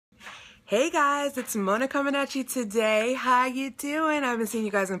Hey guys, it's Mona coming at you today. How you doing? I haven't seen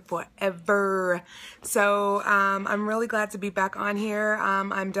you guys in forever. So I'm really glad to be back on here.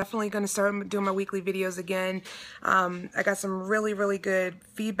 I'm definitely going to start doing my weekly videos again. I got some really good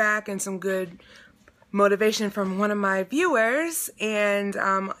feedback and some good motivation from one of my viewers and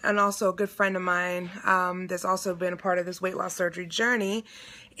also a good friend of mine that's also been a part of this weight loss surgery journey.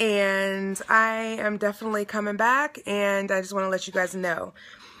 And I am definitely coming back, and I just want to let you guys know.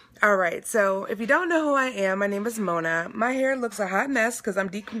 Alright, so if you don't know who I am, my name is Mona. My hair looks a hot mess because I'm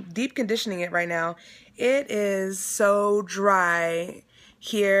deep conditioning it right now. It is so dry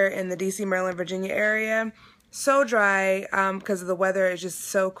here in the DC, Maryland, Virginia area. So dry because of the weather is just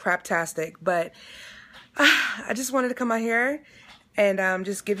so craptastic. But I just wanted to come out here and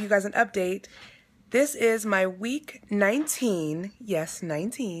just give you guys an update. This is my week 19, yes,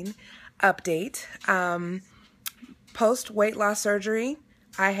 19 update. Post weight loss surgery.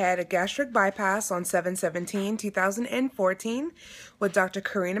 I had a gastric bypass on 7/17/2014 with Dr.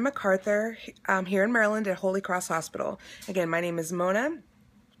 Karina MacArthur here in Maryland at Holy Cross Hospital. Again, my name is Mona.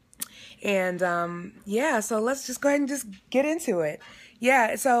 And yeah, so let's just go ahead and just get into it.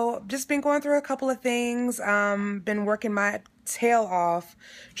 Yeah, so just been going through a couple of things. Been working my tail off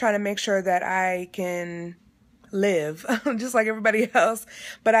trying to make sure that I can live just like everybody else,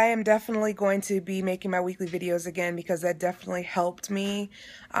 but I am definitely going to be making my weekly videos again because that definitely helped me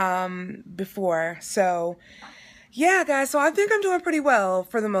before. So yeah guys, so I think I'm doing pretty well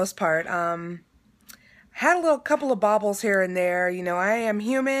for the most part. Had a couple of bobbles here and there. You know, I am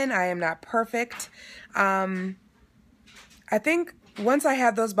human, I am not perfect. I think once I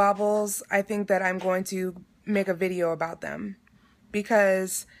have those bobbles, I think that I'm going to make a video about them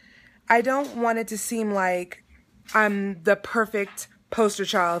because I don't want it to seem like I'm the perfect poster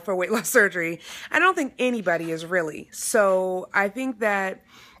child for weight loss surgery. I don't think anybody is really. So I think that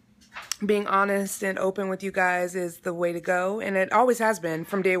being honest and open with you guys is the way to go. And it always has been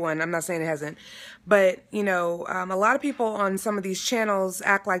from day one. I'm not saying it hasn't. But, you know, a lot of people on some of these channels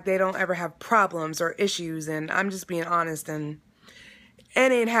act like they don't ever have problems or issues. And I'm just being honest, and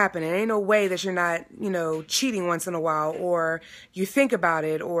it ain't happening. Ain't no way that you're not, you know, cheating once in a while or you think about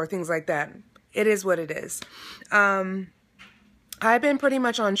it or things like that. It is what it is. I've been pretty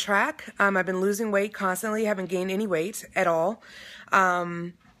much on track. I've been losing weight constantly. Haven't gained any weight at all.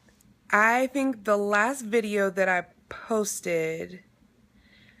 I think the last video that I posted,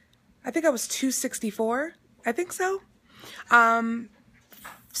 I think I was 264. I think so.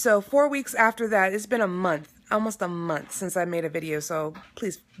 So 4 weeks after that, it's been a month. Almost a month since I made a video, so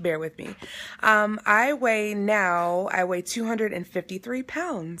please bear with me. I weigh 253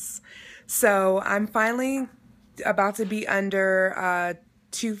 pounds. So I'm finally about to be under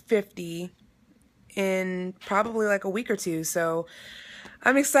 250 in probably like a week or two. So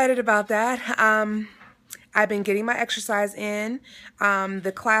I'm excited about that. I've been getting my exercise in.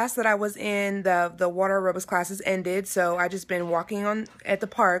 The class that I was in, the water aerobics classes ended, so I just been walking at the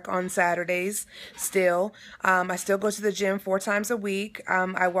park on Saturdays still. I still go to the gym 4 times a week.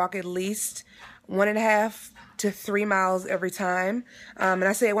 I walk at least 1.5 to 3 miles every time. And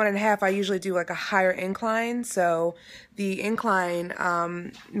I say 1.5, I usually do like a higher incline, so the incline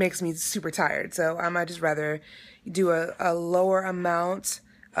makes me super tired. So I might just rather do a lower amount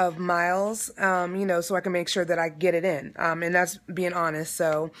of miles, you know, so I can make sure that I get it in. And that's being honest.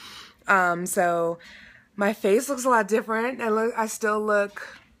 So, so my face looks a lot different, and I still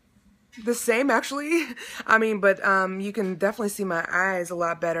look the same actually. I mean, but you can definitely see my eyes a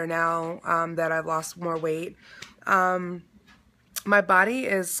lot better now that I've lost more weight. My body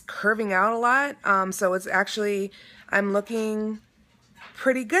is curving out a lot. So it's actually, I'm looking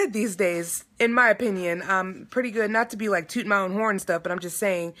pretty good these days, in my opinion. Pretty good, not to be like tooting my own horn and stuff, but I'm just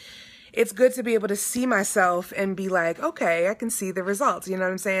saying it's good to be able to see myself and be like, okay, I can see the results, you know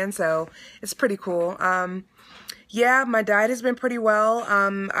what I'm saying? So it's pretty cool. Yeah, my diet has been pretty well.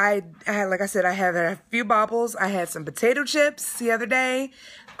 I had, like I said, I had a few bobbles. I had some potato chips the other day,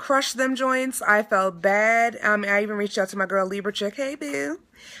 crushed them joints. I felt bad. I even reached out to my girl Libra Chick, hey boo.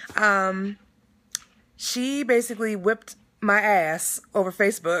 She basically whipped my ass over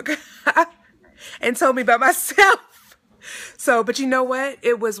Facebook and told me about myself. So, but you know what?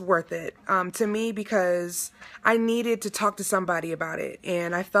 It was worth it to me because I needed to talk to somebody about it,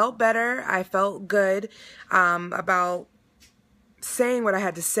 and I felt better. I felt good about saying what I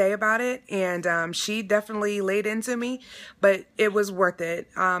had to say about it, and she definitely laid into me, but it was worth it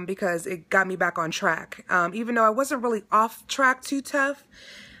because it got me back on track. Even though I wasn't really off track too tough,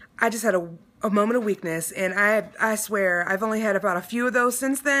 I just had a moment of weakness, and I swear I've only had about a few of those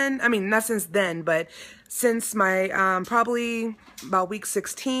since then. I mean, not since then, but since my probably about week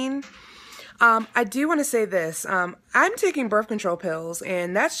 16. I do want to say this. I'm taking birth control pills,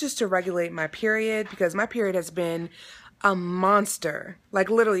 and that's just to regulate my period because my period has been a monster, like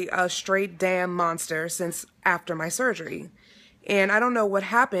literally a straight damn monster since after my surgery. And I don't know what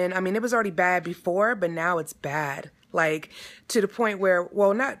happened. I mean, it was already bad before, but now it's bad. Like to the point where,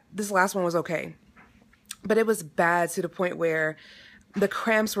 well, not this last one was okay, but it was bad to the point where the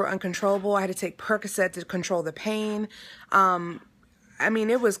cramps were uncontrollable. I had to take Percocet to control the pain. I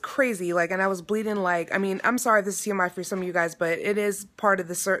mean, it was crazy. Like, and I was bleeding like, I mean, I'm sorry if this is TMI for some of you guys, but it is part of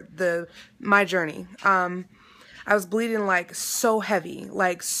my journey. I was bleeding like so heavy,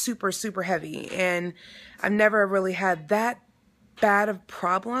 like super, super heavy. And I've never really had that bad of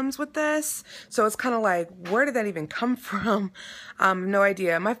problems with this. So it's kind of like, where did that even come from? No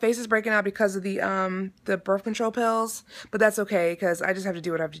idea. My face is breaking out because of the birth control pills, but that's okay because I just have to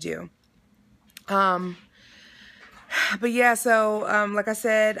do what I have to do. But yeah, so like I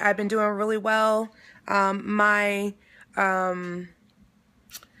said, I've been doing really well. My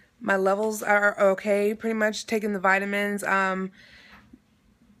levels are okay, pretty much taking the vitamins.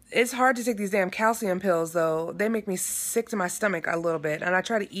 It's hard to take these damn calcium pills though. They make me sick to my stomach a little bit. And I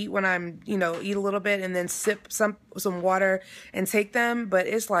try to eat when I'm, eat a little bit and then sip some water and take them. But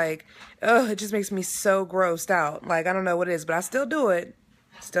it's like, oh, it just makes me so grossed out. Like, I don't know what it is, but I still do it.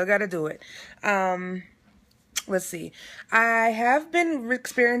 Still got to do it. Let's see. I have been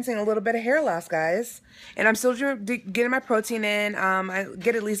experiencing a little bit of hair loss, guys, and I'm still getting my protein in. I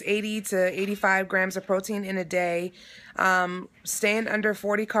get at least 80 to 85 grams of protein in a day, staying under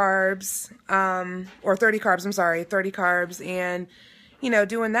 40 carbs, or 30 carbs, I'm sorry, 30 carbs, and,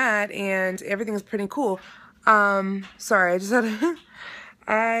 doing that, and everything's pretty cool. Sorry, I just had to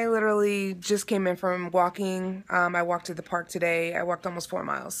I literally just came in from walking. I walked to the park today. I walked almost 4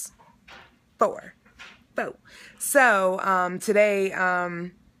 miles. 4. So today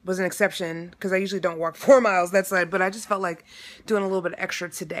was an exception because I usually don't walk 4 miles. But I just felt like doing a little bit extra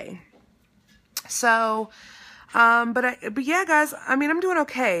today. So, but yeah, guys. I mean, I'm doing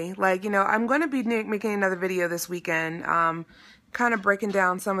okay. Like, I'm going to be making another video this weekend, kind of breaking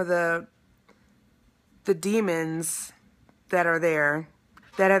down some of the demons that are there,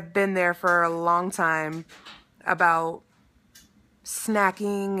 that have been there for a long time, about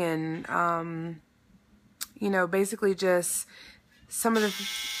snacking and basically just some of the,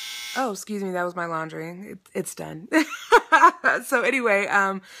 oh, excuse me, that was my laundry. It's done. So anyway,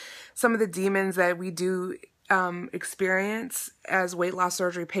 some of the demons that we do experience as weight loss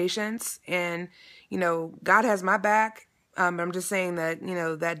surgery patients, and, God has my back. I'm just saying that,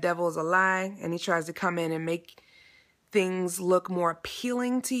 that devil is a lie, and he tries to come in and make things look more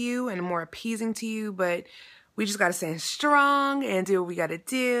appealing to you and more appeasing to you, but we just got to stand strong and do what we got to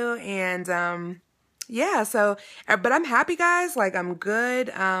do. And, yeah, so, but I'm happy, guys. Like, I'm good.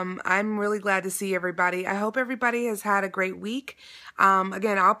 I'm really glad to see everybody. I hope everybody has had a great week.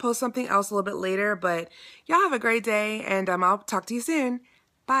 Again, I'll post something else a little bit later, but y'all have a great day, and I'll talk to you soon.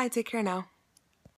 Bye. Take care now.